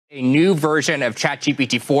A new version of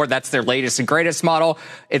ChatGPT-4. That's their latest and greatest model.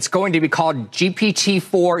 It's going to be called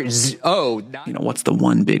GPT-4o. You know, what's the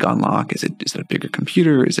one big unlock? Is it a bigger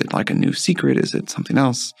computer? Is it like a new secret? Is it something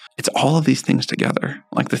else? It's all of these things together.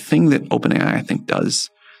 Like the thing that OpenAI, I think, does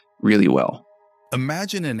really well.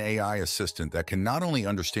 Imagine an AI assistant that can not only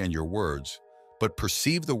understand your words, but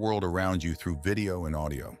perceive the world around you through video and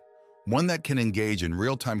audio. One that can engage in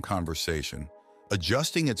real-time conversation,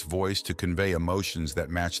 adjusting its voice to convey emotions that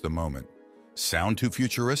match the moment. Sound too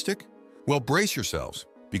futuristic? Well, brace yourselves,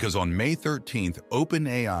 because on May 13th,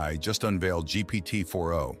 OpenAI just unveiled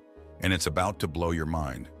GPT-4o, and it's about to blow your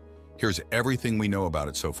mind. Here's everything we know about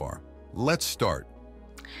it so far. Let's start.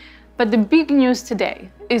 But the big news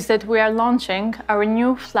today is that we are launching our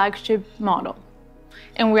new flagship model,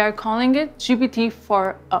 and we are calling it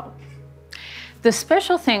GPT-4o. The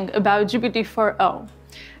special thing about GPT-4o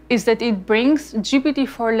is that it brings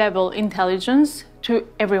GPT-4 level intelligence to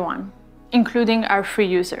everyone, including our free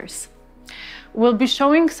users. We'll be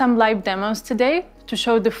showing some live demos today to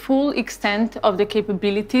show the full extent of the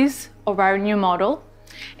capabilities of our new model,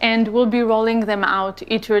 and we'll be rolling them out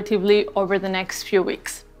iteratively over the next few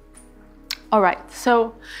weeks. All right,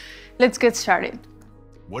 so let's get started.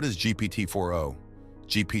 What is GPT-4o?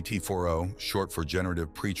 GPT-4o, short for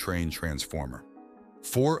Generative Pre-trained Transformer.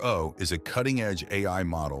 4o is a cutting-edge AI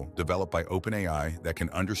model developed by OpenAI that can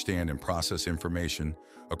understand and process information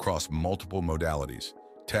across multiple modalities: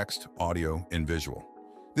 text, audio, and visual.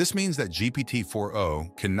 This means that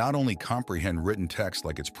GPT-4o can not only comprehend written text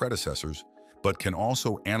like its predecessors, but can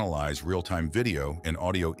also analyze real-time video and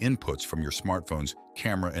audio inputs from your smartphone's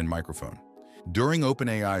camera and microphone. During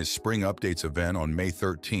OpenAI's Spring Updates event on May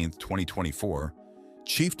 13, 2024,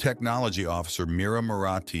 Chief Technology Officer Mira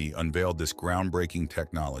Murati unveiled this groundbreaking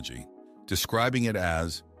technology, describing it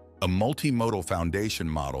as a multimodal foundation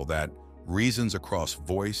model that reasons across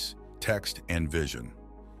voice, text, and vision.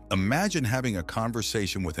 Imagine having a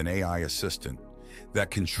conversation with an AI assistant that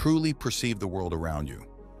can truly perceive the world around you,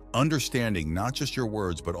 understanding not just your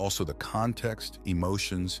words, but also the context,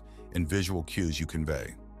 emotions, and visual cues you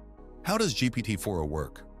convey. How does GPT-4o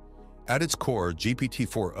work? At its core,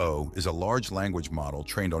 GPT-4o is a large language model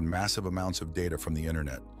trained on massive amounts of data from the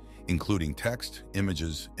internet, including text,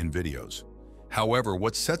 images, and videos. However,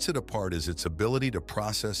 what sets it apart is its ability to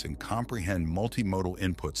process and comprehend multimodal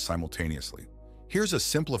inputs simultaneously. Here's a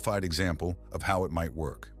simplified example of how it might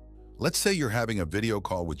work. Let's say you're having a video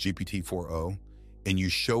call with GPT-4o and you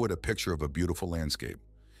show it a picture of a beautiful landscape.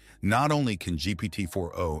 Not only can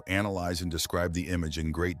GPT-4o analyze and describe the image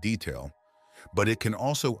in great detail, but it can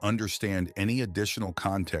also understand any additional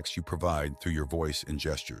context you provide through your voice and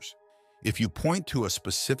gestures. If you point to a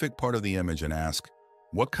specific part of the image and ask,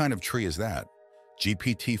 "What kind of tree is that?"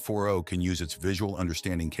 GPT-4o can use its visual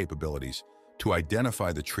understanding capabilities to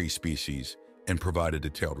identify the tree species and provide a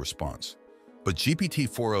detailed response. But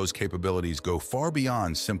GPT-4o's capabilities go far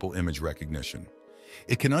beyond simple image recognition.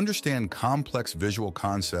 It can understand complex visual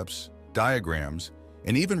concepts, diagrams,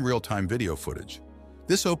 and even real-time video footage.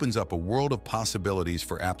 This opens up a world of possibilities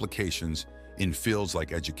for applications in fields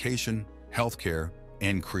like education, healthcare,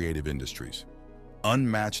 and creative industries.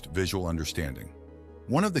 Unmatched visual understanding.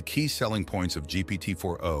 One of the key selling points of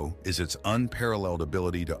GPT-4o is its unparalleled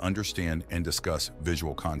ability to understand and discuss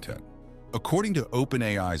visual content. According to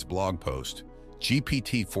OpenAI's blog post,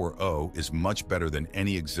 GPT-4o is much better than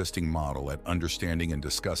any existing model at understanding and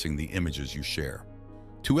discussing the images you share.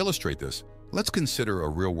 To illustrate this, let's consider a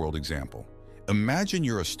real-world example. Imagine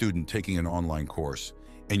you're a student taking an online course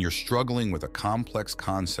and you're struggling with a complex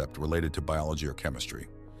concept related to biology or chemistry.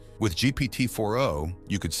 With GPT-4o,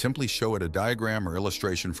 you could simply show it a diagram or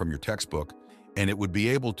illustration from your textbook, and it would be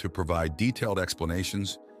able to provide detailed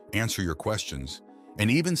explanations, answer your questions, and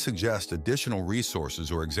even suggest additional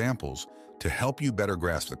resources or examples to help you better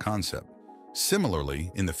grasp the concept.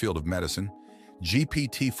 Similarly, in the field of medicine,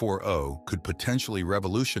 GPT-4o could potentially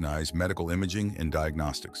revolutionize medical imaging and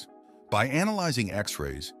diagnostics. By analyzing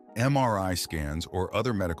X-rays, MRI scans, or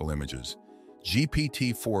other medical images,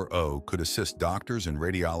 GPT-4o could assist doctors and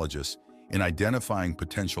radiologists in identifying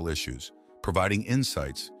potential issues, providing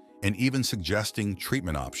insights, and even suggesting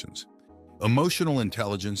treatment options. Emotional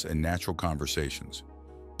intelligence and natural conversations.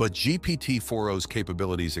 But GPT-4o's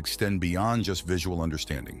capabilities extend beyond just visual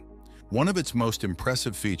understanding. One of its most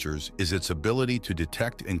impressive features is its ability to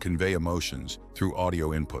detect and convey emotions through audio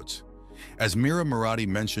inputs. As Mira Murati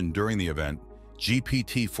mentioned during the event,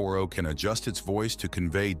 GPT-4o can adjust its voice to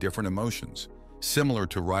convey different emotions, similar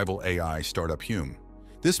to rival AI startup Hume.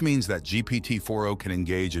 This means that GPT-4o can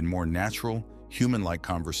engage in more natural, human-like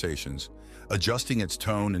conversations, adjusting its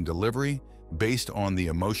tone and delivery based on the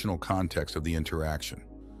emotional context of the interaction.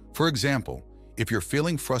 For example, if you're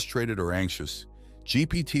feeling frustrated or anxious,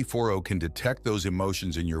 GPT-4o can detect those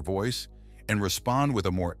emotions in your voice and respond with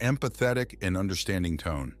a more empathetic and understanding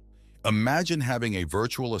tone. Imagine having a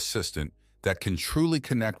virtual assistant that can truly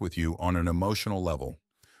connect with you on an emotional level,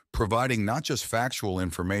 providing not just factual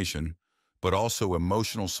information, but also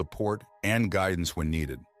emotional support and guidance when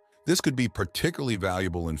needed. This could be particularly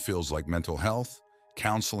valuable in fields like mental health,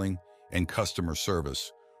 counseling, and customer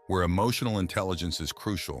service, where emotional intelligence is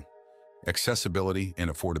crucial. Accessibility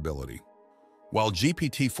and affordability. While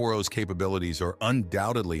GPT-4o's capabilities are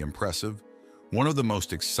undoubtedly impressive, one of the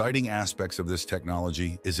most exciting aspects of this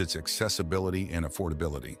technology is its accessibility and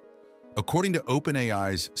affordability. According to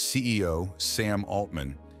OpenAI's CEO, Sam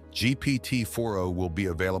Altman, GPT-4o will be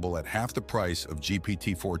available at half the price of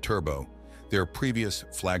GPT-4 Turbo, their previous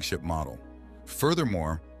flagship model.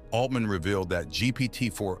 Furthermore, Altman revealed that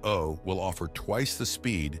GPT-4o will offer twice the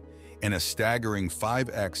speed and a staggering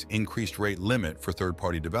 5x increased rate limit for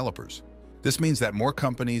third-party developers. This means that more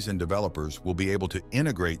companies and developers will be able to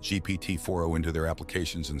integrate GPT-4o into their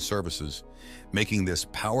applications and services, making this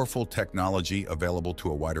powerful technology available to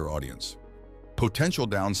a wider audience. Potential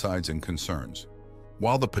downsides and concerns.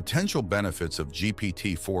 While the potential benefits of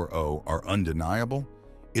GPT-4o are undeniable,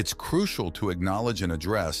 it's crucial to acknowledge and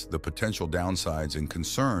address the potential downsides and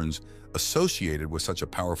concerns associated with such a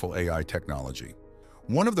powerful AI technology.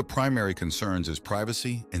 One of the primary concerns is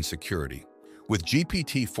privacy and security. With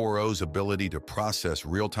GPT-4o's ability to process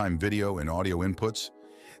real-time video and audio inputs,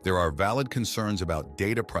 there are valid concerns about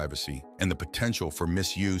data privacy and the potential for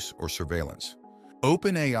misuse or surveillance.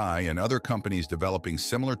 OpenAI and other companies developing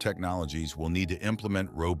similar technologies will need to implement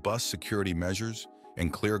robust security measures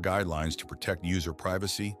and clear guidelines to protect user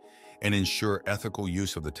privacy and ensure ethical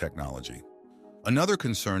use of the technology. Another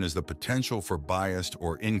concern is the potential for biased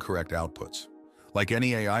or incorrect outputs. Like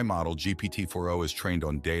any AI model, GPT-4o is trained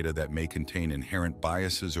on data that may contain inherent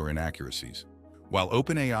biases or inaccuracies. While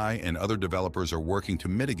OpenAI and other developers are working to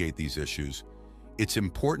mitigate these issues, it's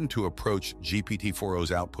important to approach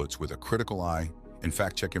GPT-4o's outputs with a critical eye and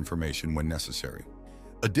fact-check information when necessary.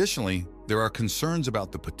 Additionally, there are concerns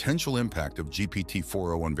about the potential impact of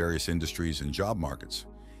GPT-4o on various industries and job markets.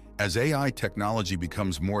 As AI technology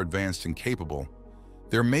becomes more advanced and capable,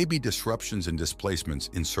 there may be disruptions and displacements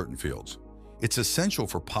in certain fields. It's essential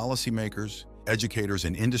for policymakers, educators,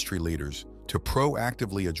 and industry leaders to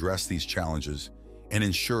proactively address these challenges and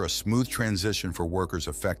ensure a smooth transition for workers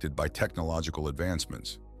affected by technological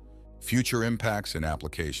advancements. Future impacts and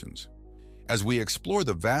applications. As we explore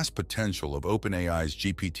the vast potential of OpenAI's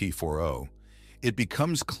GPT-4o, it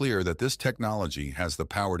becomes clear that this technology has the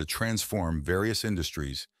power to transform various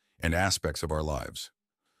industries and aspects of our lives.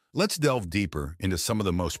 Let's delve deeper into some of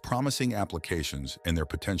the most promising applications and their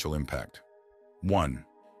potential impact. 1.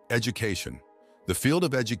 Education. The field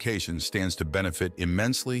of education stands to benefit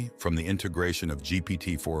immensely from the integration of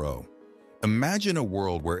GPT-4o. Imagine a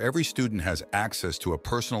world where every student has access to a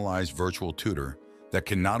personalized virtual tutor that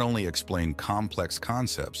can not only explain complex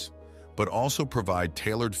concepts, but also provide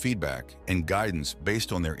tailored feedback and guidance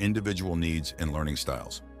based on their individual needs and learning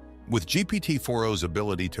styles. With GPT-4o's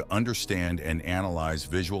ability to understand and analyze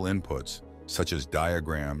visual inputs, such as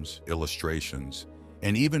diagrams, illustrations,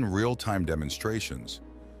 and even real-time demonstrations,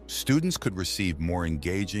 students could receive more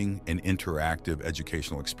engaging and interactive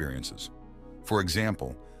educational experiences. For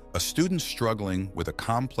example, a student struggling with a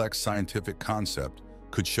complex scientific concept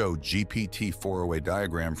could show GPT-4o a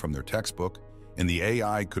diagram from their textbook, and the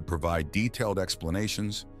AI could provide detailed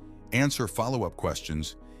explanations, answer follow-up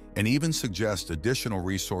questions, and even suggest additional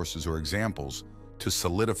resources or examples to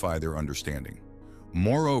solidify their understanding.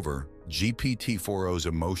 Moreover, GPT-4o's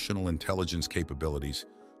emotional intelligence capabilities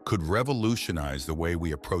could revolutionize the way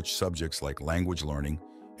we approach subjects like language learning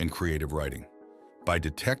and creative writing. By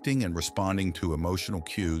detecting and responding to emotional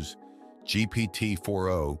cues,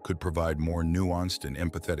 GPT-4o could provide more nuanced and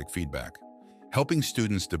empathetic feedback, helping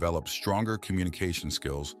students develop stronger communication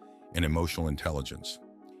skills and emotional intelligence.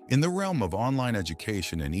 In the realm of online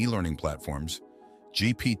education and e-learning platforms,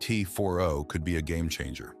 GPT-4o could be a game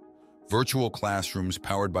changer. Virtual classrooms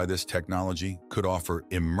powered by this technology could offer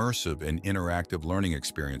immersive and interactive learning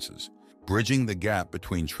experiences, bridging the gap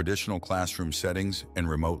between traditional classroom settings and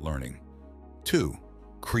remote learning. 2.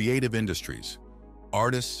 Creative industries.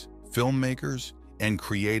 Artists, filmmakers, and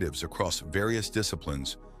creatives across various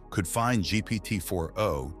disciplines could find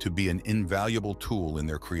GPT-4o to be an invaluable tool in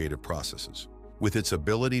their creative processes. With its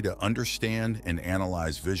ability to understand and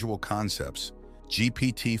analyze visual concepts,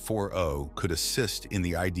 GPT-4o could assist in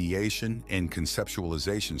the ideation and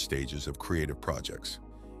conceptualization stages of creative projects.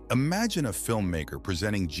 Imagine a filmmaker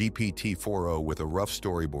presenting GPT-4o with a rough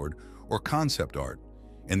storyboard or concept art,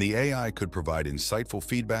 and the AI could provide insightful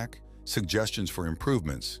feedback, suggestions for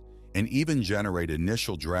improvements, and even generate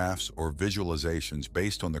initial drafts or visualizations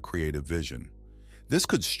based on the creative vision. This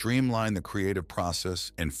could streamline the creative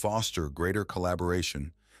process and foster greater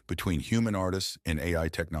collaboration between human artists and AI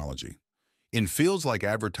technology. In fields like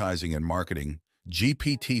advertising and marketing,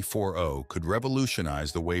 GPT-4o could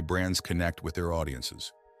revolutionize the way brands connect with their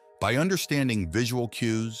audiences. By understanding visual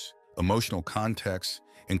cues, emotional context,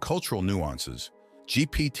 and cultural nuances,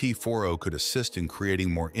 GPT-4o could assist in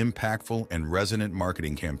creating more impactful and resonant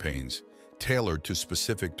marketing campaigns tailored to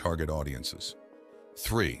specific target audiences.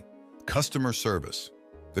 3. Customer service.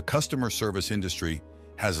 The customer service industry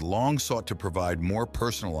has long sought to provide more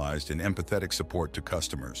personalized and empathetic support to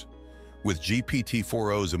customers. With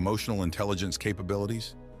GPT-4o's emotional intelligence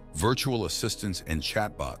capabilities, virtual assistants and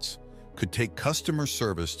chatbots could take customer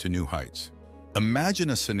service to new heights.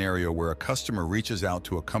 Imagine a scenario where a customer reaches out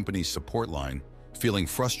to a company's support line feeling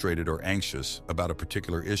frustrated or anxious about a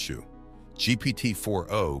particular issue.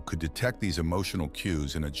 GPT-4o could detect these emotional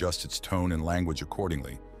cues and adjust its tone and language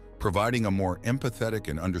accordingly, providing a more empathetic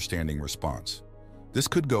and understanding response. This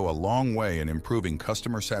could go a long way in improving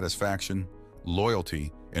customer satisfaction,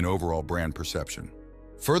 loyalty, and overall brand perception.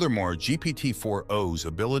 Furthermore, GPT-4o's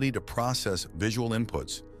ability to process visual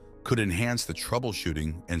inputs could enhance the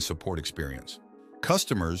troubleshooting and support experience.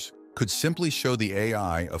 Customers could simply show the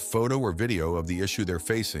AI a photo or video of the issue they're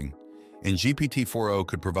facing, and GPT-4o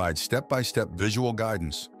could provide step-by-step visual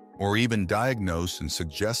guidance or even diagnose and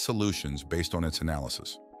suggest solutions based on its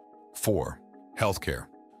analysis. 4. Healthcare.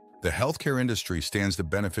 The healthcare industry stands to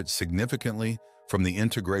benefit significantly from the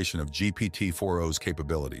integration of GPT-4o's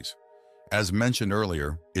capabilities. As mentioned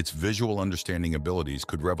earlier, its visual understanding abilities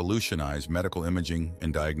could revolutionize medical imaging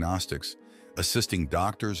and diagnostics, assisting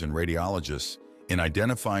doctors and radiologists in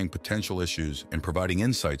identifying potential issues and providing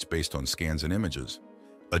insights based on scans and images.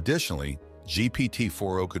 Additionally,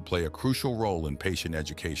 GPT-4o could play a crucial role in patient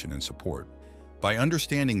education and support. By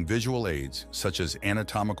understanding visual aids, such as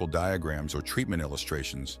anatomical diagrams or treatment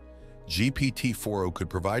illustrations, GPT-4o could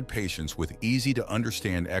provide patients with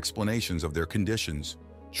easy-to-understand explanations of their conditions,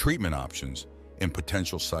 treatment options, and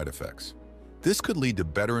potential side effects. This could lead to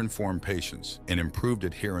better-informed patients and improved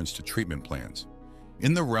adherence to treatment plans.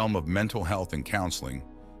 In the realm of mental health and counseling,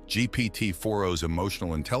 GPT-4o's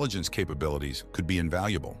emotional intelligence capabilities could be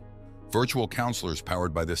invaluable. Virtual counselors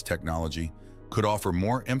powered by this technology could offer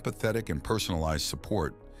more empathetic and personalized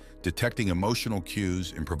support, detecting emotional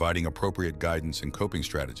cues and providing appropriate guidance and coping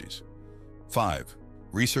strategies. 5.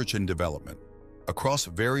 Research and development. Across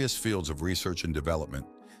various fields of research and development,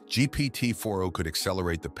 GPT-4o could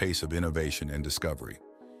accelerate the pace of innovation and discovery.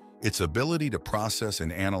 Its ability to process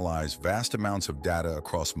and analyze vast amounts of data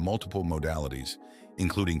across multiple modalities,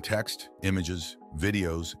 including text, images,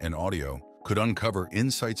 videos, and audio, could uncover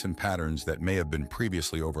insights and patterns that may have been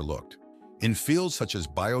previously overlooked. In fields such as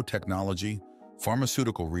biotechnology,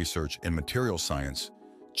 pharmaceutical research, and material science,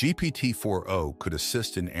 GPT-4o could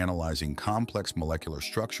assist in analyzing complex molecular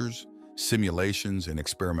structures, simulations, and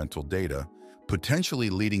experimental data, potentially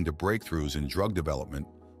leading to breakthroughs in drug development,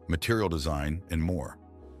 material design, and more.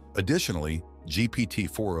 Additionally,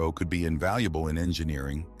 GPT-4o could be invaluable in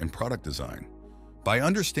engineering and product design. By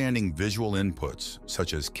understanding visual inputs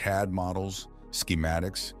such as CAD models,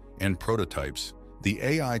 schematics, and prototypes, the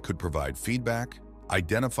AI could provide feedback,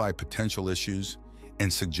 identify potential issues,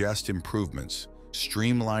 and suggest improvements,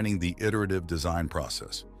 streamlining the iterative design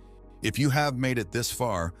process. If you have made it this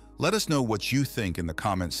far, let us know what you think in the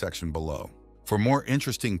comment section below. For more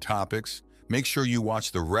interesting topics, make sure you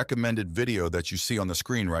watch the recommended video that you see on the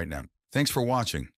screen right now. Thanks for watching.